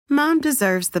Mom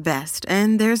deserves the best,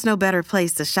 and there's no better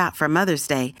place to shop for Mother's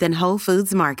Day than Whole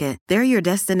Foods Market. They're your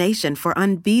destination for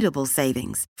unbeatable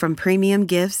savings, from premium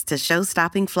gifts to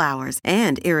show-stopping flowers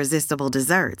and irresistible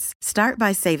desserts. Start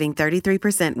by saving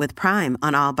 33% with Prime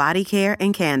on all body care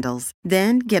and candles.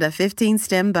 Then get a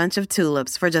 15-stem bunch of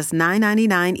tulips for just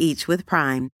 $9.99 each with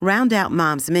Prime. Round out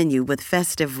Mom's menu with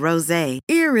festive rosé,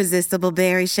 irresistible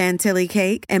berry chantilly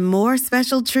cake, and more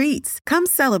special treats. Come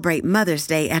celebrate Mother's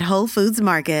Day at Whole Foods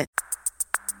Market.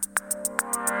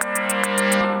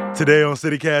 Today on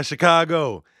CityCast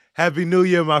Chicago, Happy New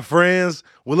Year, my friends.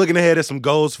 We're looking ahead at some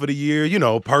goals for the year,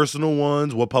 personal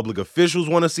ones, what public officials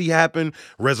want to see happen,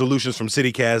 resolutions from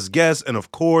CityCast guests, and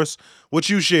of course, what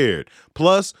you shared.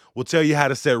 Plus, we'll tell you how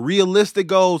to set realistic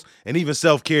goals and even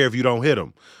self-care if you don't hit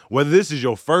them. Whether this is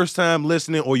your first time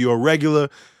listening or you're a regular,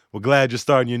 we're glad you're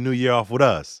starting your new year off with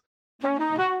us.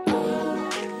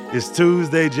 It's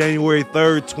Tuesday, January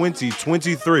 3rd,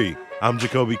 2023. I'm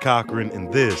Jacoby Cochran,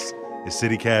 and this is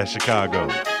CityCast Chicago.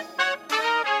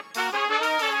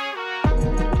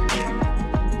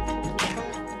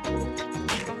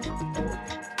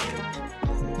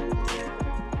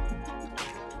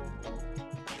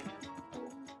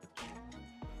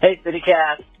 Hey,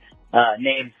 CityCast.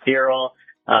 Name's Cyril.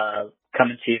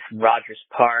 Coming to you from Rogers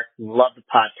Park. Love the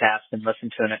podcast. Been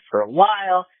listening to it for a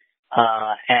while.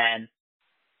 And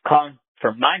calling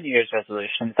for my New Year's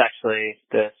resolution. It's actually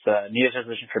this New Year's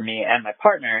resolution for me and my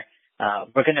partner.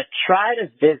 We're going to try to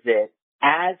visit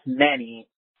as many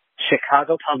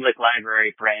Chicago Public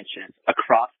Library branches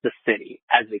across the city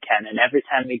as we can. And every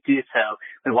time we do so,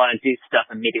 we want to do stuff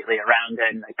immediately around it,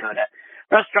 and like go to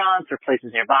restaurants or places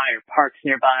nearby or parks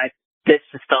nearby. This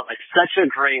just felt like such a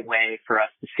great way for us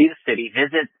to see the city,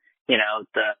 visit,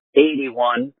 the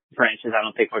 81 branches. I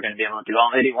don't think we're going to be able to do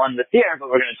all 81 this year, but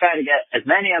we're going to try to get as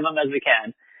many of them as we can.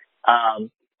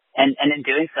 And in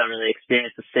doing so, really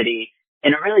experience the city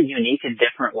in a really unique and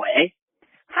different way.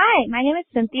 Hi, my name is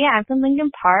Cynthia. I'm from Lincoln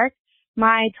Park.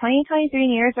 My 2023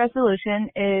 New Year's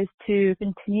resolution is to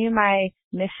continue my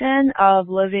mission of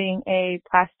living a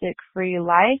plastic-free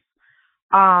life.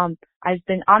 I've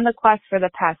been on the quest for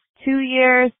the past 2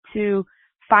 years to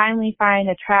finally find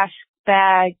a trash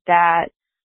bag that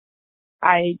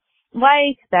I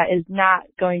like, that is not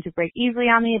going to break easily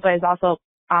on me, but is also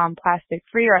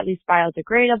plastic-free or at least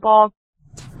biodegradable.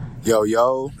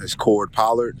 Yo, it's Cord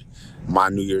Pollard. My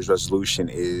New Year's resolution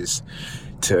is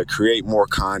to create more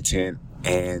content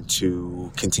and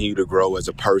to continue to grow as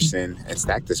a person and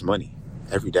stack this money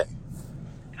every day.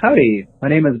 Howdy, my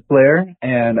name is Blair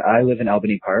and I live in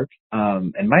Albany Park.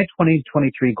 And my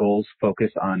 2023 goals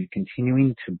focus on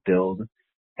continuing to build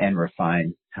and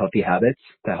refine healthy habits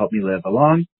that help me live a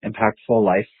long, impactful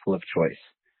life full of choice.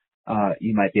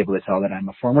 You might be able to tell that I'm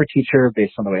a former teacher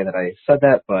based on the way that I said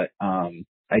that, but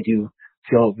I do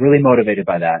feel really motivated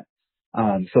by that.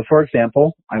 So for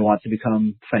example, I want to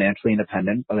become financially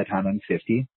independent by the time I'm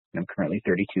 50. I'm currently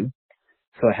 32.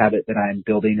 So a habit that I'm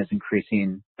building is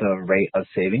increasing the rate of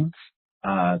savings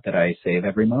that I save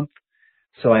every month.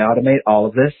 So I automate all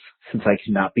of this since I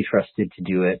cannot be trusted to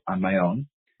do it on my own.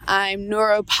 I'm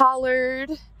Nora Pollard,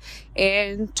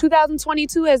 and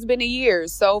 2022 has been a year.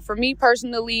 So for me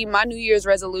personally, my New Year's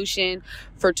resolution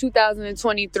for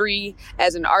 2023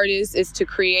 as an artist is to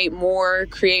create more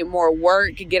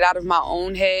work, get out of my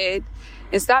own head,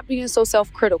 and stop being so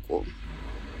self-critical.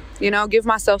 Give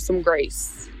myself some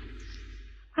grace.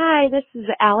 Hi, this is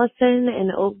Allison in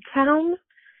Old Town.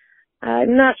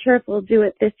 I'm not sure if we'll do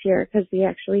it this year because we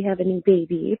actually have a new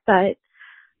baby, but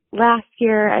last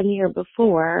year and the year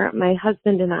before, my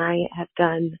husband and I have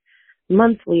done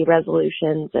monthly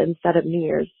resolutions instead of New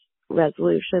Year's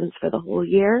resolutions for the whole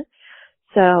year.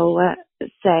 So,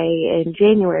 say in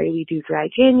January, we do dry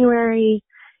January.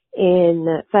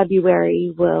 In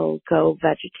February, we'll go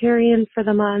vegetarian for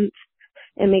the month.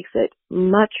 It makes it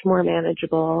much more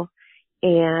manageable,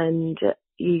 and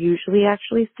you usually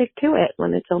actually stick to it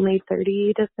when it's only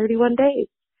 30 to 31 days.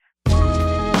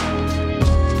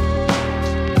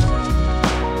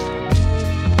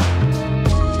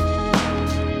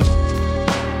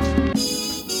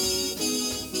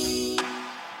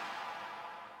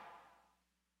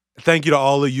 Thank you to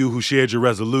all of you who shared your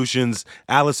resolutions.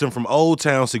 Allison from Old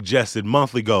Town suggested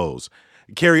monthly goals.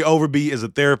 Carrie Overby is a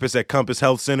therapist at Compass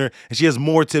Health Center, and she has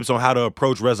more tips on how to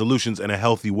approach resolutions in a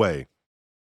healthy way.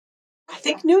 I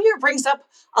think New Year brings up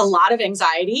a lot of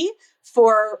anxiety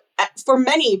for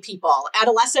many people,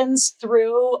 adolescents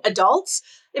through adults.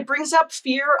 It brings up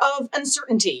fear of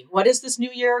uncertainty. What is this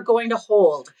new year going to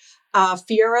hold?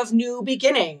 Fear of new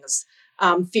beginnings,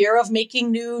 fear of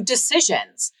making new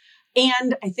decisions.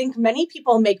 And I think many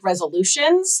people make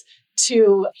resolutions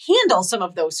to handle some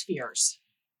of those fears?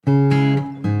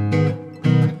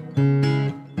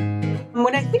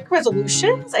 When I think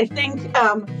resolutions, I think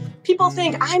people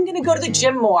think I'm going to go to the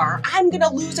gym more. I'm going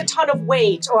to lose a ton of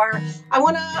weight, or I'm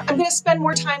going to spend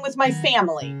more time with my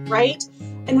family, right?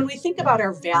 And when we think about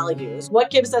our values, what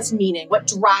gives us meaning? What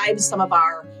drives some of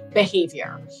our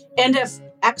behavior? And if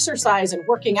exercise and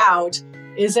working out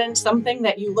isn't something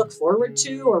that you look forward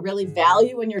to or really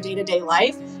value in your day-to-day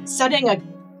life, setting a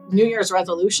New Year's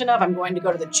resolution of I'm going to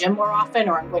go to the gym more often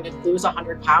or I'm going to lose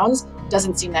 100 pounds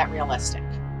doesn't seem that realistic.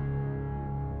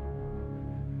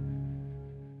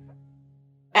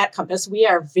 At Compass, we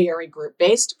are a very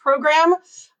group-based program,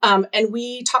 and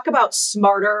we talk about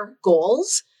smarter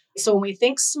goals. So when we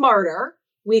think smarter,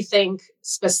 we think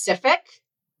specific.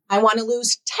 I want to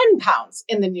lose 10 pounds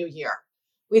in the new year.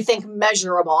 We think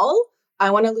measurable.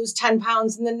 I want to lose 10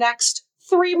 pounds in the next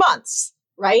 3 months,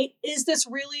 right? Is this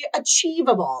really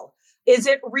achievable? Is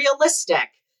it realistic?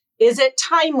 Is it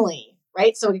timely,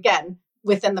 right? So again,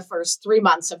 within the first 3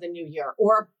 months of the new year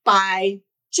or by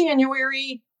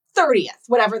January 30th,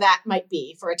 whatever that might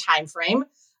be for a time frame.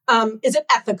 Is it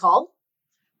ethical?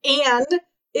 And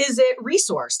is it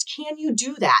resourced? Can you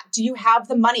do that? Do you have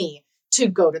the money to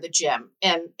go to the gym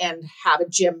and have a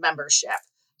gym membership?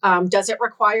 Does it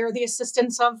require the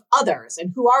assistance of others?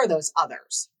 And who are those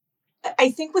others?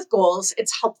 I think with goals,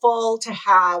 it's helpful to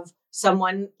have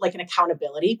someone like an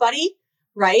accountability buddy,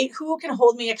 right? Who can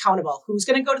hold me accountable? Who's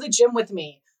going to go to the gym with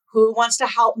me? Who wants to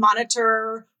help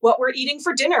monitor what we're eating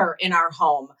for dinner in our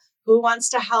home? Who wants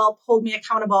to help hold me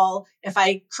accountable if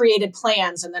I created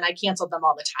plans and then I canceled them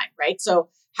all the time, right? So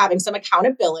having some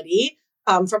accountability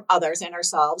from others and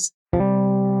ourselves.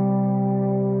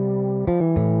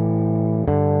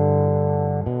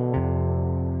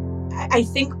 I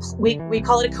think we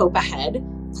call it a cope ahead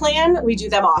plan. We do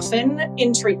them often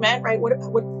in treatment, right?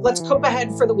 Let's cope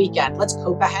ahead for the weekend. Let's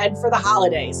cope ahead for the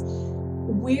holidays.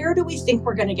 Where do we think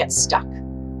we're going to get stuck?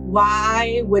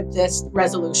 Why would this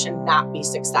resolution not be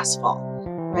successful,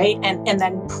 right? And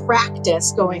then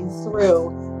practice going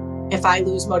through if I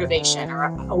lose motivation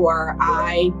or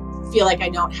I feel like I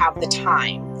don't have the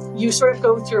time. You sort of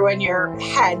go through in your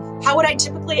head, how would I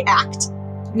typically act,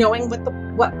 knowing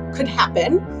what could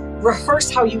happen? Rehearse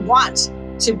how you want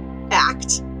to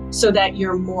act so that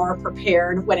you're more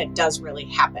prepared when it does really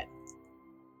happen.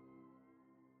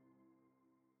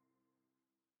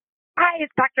 Hi,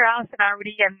 it's Dr. Allison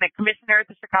Arwady. I'm the Commissioner at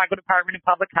the Chicago Department of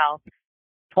Public Health.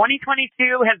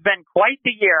 2022 has been quite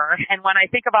the year, and when I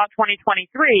think about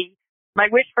 2023, my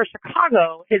wish for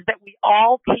Chicago is that we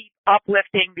all keep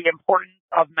uplifting the importance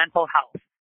of mental health.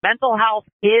 Mental health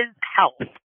is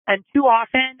health, and too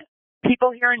often,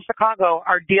 people here in Chicago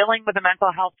are dealing with a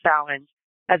mental health challenge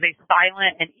as a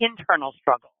silent and internal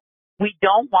struggle. We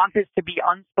don't want this to be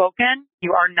unspoken.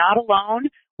 You are not alone.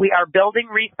 We are building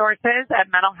resources at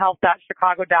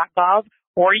mentalhealth.chicago.gov,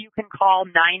 or you can call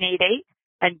 988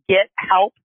 and get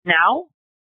help now.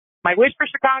 My wish for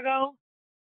Chicago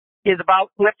is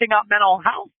about lifting up mental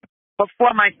health. But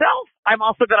for myself, I'm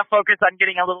also going to focus on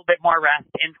getting a little bit more rest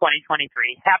in 2023.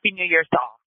 Happy New Year's to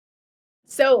all.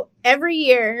 So every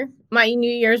year, my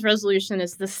New Year's resolution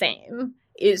is the same,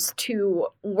 is to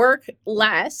work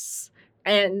less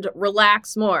and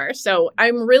relax more. So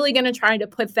I'm really going to try to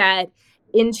put that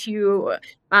into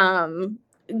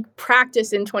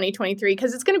practice in 2023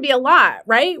 because it's going to be a lot,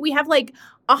 right? We have like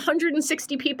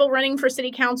 160 people running for city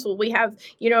council. We have,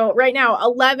 right now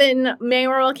 11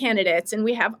 mayoral candidates and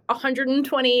we have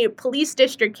 120 police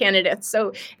district candidates.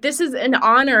 So this is an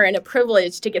honor and a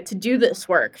privilege to get to do this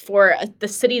work for the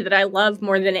city that I love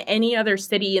more than any other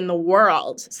city in the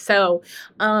world. So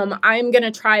I'm going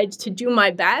to try to do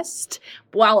my best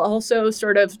while also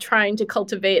sort of trying to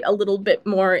cultivate a little bit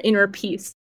more inner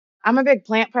peace. I'm a big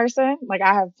plant person. Like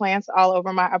I have plants all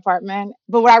over my apartment.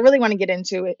 But what I really want to get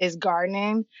into is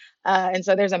gardening. And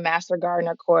so there's a master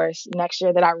gardener course next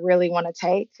year that I really want to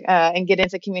take and get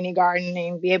into community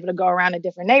gardening, be able to go around to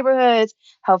different neighborhoods,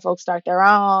 help folks start their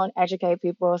own, educate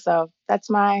people. So that is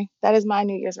my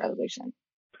New Year's resolution.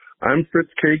 I'm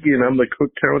Fritz Kagi and I'm the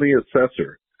Cook County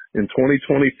Assessor. In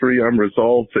 2023, I'm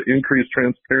resolved to increase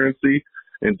transparency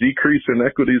and decrease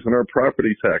inequities in our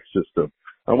property tax system.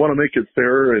 I want to make it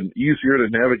fairer and easier to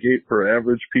navigate for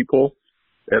average people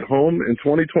at home. In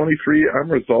 2023,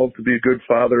 I'm resolved to be a good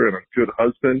father and a good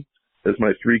husband as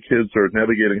my 3 kids are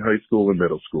navigating high school and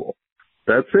middle school.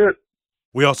 That's it.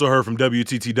 We also heard from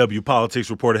WTTW politics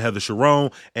reporter Heather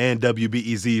Sharon and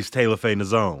WBEZ's Taylor Faye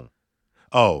Nazone.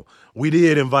 Oh, we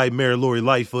did invite Mayor Lori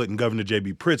Lightfoot and Governor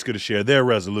J.B. Pritzker to share their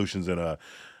resolutions, and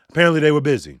apparently they were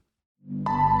busy.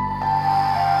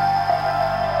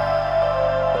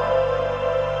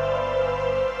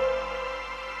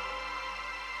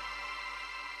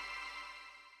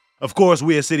 Of course,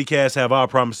 we at CityCast have our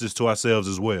promises to ourselves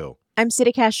as well. I'm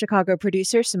CityCast Chicago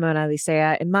producer Simona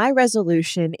Alicea, and my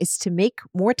resolution is to make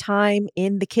more time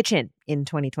in the kitchen in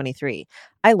 2023.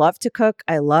 I love to cook.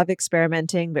 I love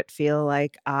experimenting, but feel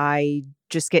like I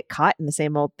just get caught in the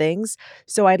same old things.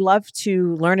 So I'd love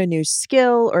to learn a new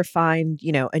skill or find,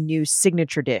 a new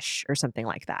signature dish or something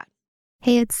like that.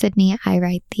 Hey, it's Sydney. I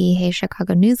write the Hey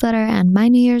Chicago newsletter, and my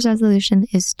New Year's resolution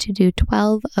is to do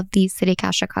 12 of the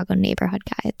CityCast Chicago neighborhood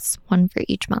guides, one for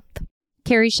each month.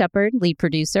 Carrie Shepard, lead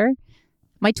producer.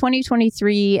 My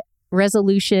 2023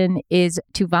 resolution is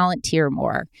to volunteer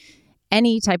more.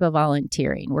 Any type of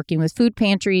volunteering, working with food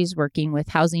pantries, working with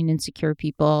housing insecure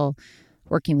people,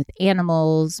 working with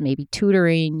animals, maybe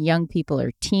tutoring young people or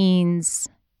teens.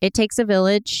 It takes a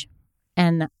village,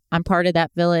 and I'm part of that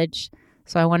village.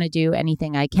 So I want to do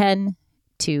anything I can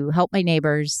to help my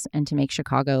neighbors and to make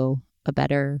Chicago a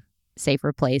better,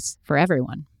 safer place for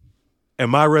everyone.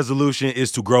 And my resolution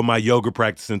is to grow my yoga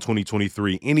practice in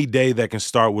 2023. Any day that can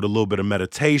start with a little bit of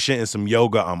meditation and some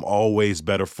yoga, I'm always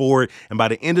better for it. And by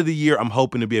the end of the year, I'm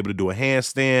hoping to be able to do a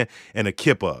handstand and a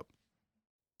kip up.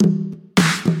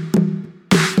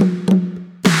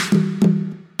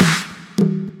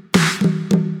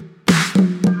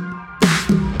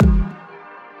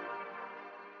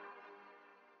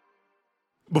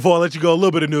 Before I let you go, a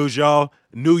little bit of news, y'all.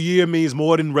 New year means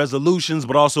more than resolutions,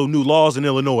 but also new laws in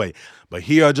Illinois. But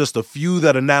here are just a few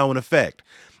that are now in effect.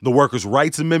 The Workers'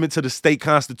 Rights Amendment to the state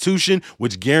constitution,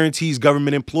 which guarantees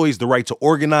government employees the right to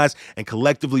organize and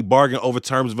collectively bargain over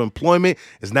terms of employment,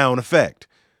 is now in effect.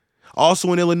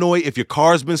 Also in Illinois, if your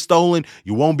car's been stolen,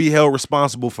 you won't be held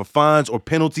responsible for fines or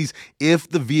penalties if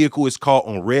the vehicle is caught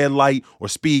on red light or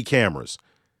speed cameras.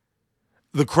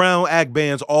 The Crown Act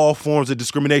bans all forms of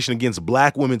discrimination against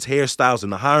Black women's hairstyles in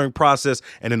the hiring process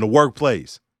and in the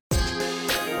workplace.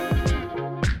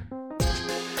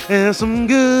 And some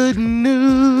good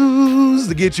news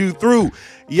to get you through.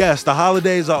 Yes, the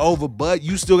holidays are over, but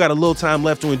you still got a little time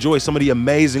left to enjoy some of the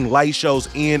amazing light shows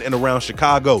in and around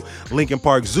Chicago. Lincoln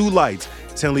Park Zoo lights,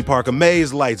 Tinley Park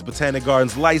Amaze lights, Botanic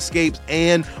Gardens lightscapes,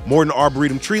 and Morton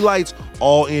Arboretum tree lights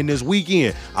all in this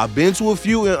weekend. I've been to a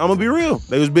few, and I'm gonna be real,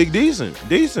 they was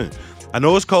decent. I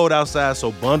know it's cold outside,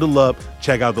 so bundle up,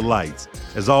 check out the lights.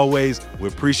 As always, we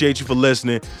appreciate you for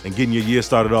listening and getting your year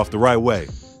started off the right way.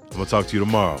 I'm gonna talk to you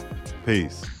tomorrow.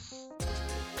 Peace.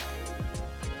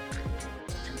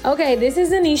 Okay, this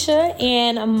is Anisha,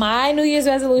 and my New Year's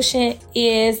resolution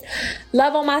is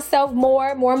love on myself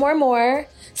more,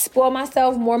 spoil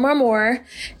myself more,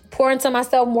 pour into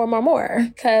myself more,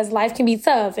 because life can be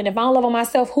tough, and if I don't love on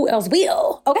myself, who else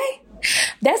will? Okay?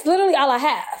 That's literally all I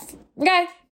have, okay?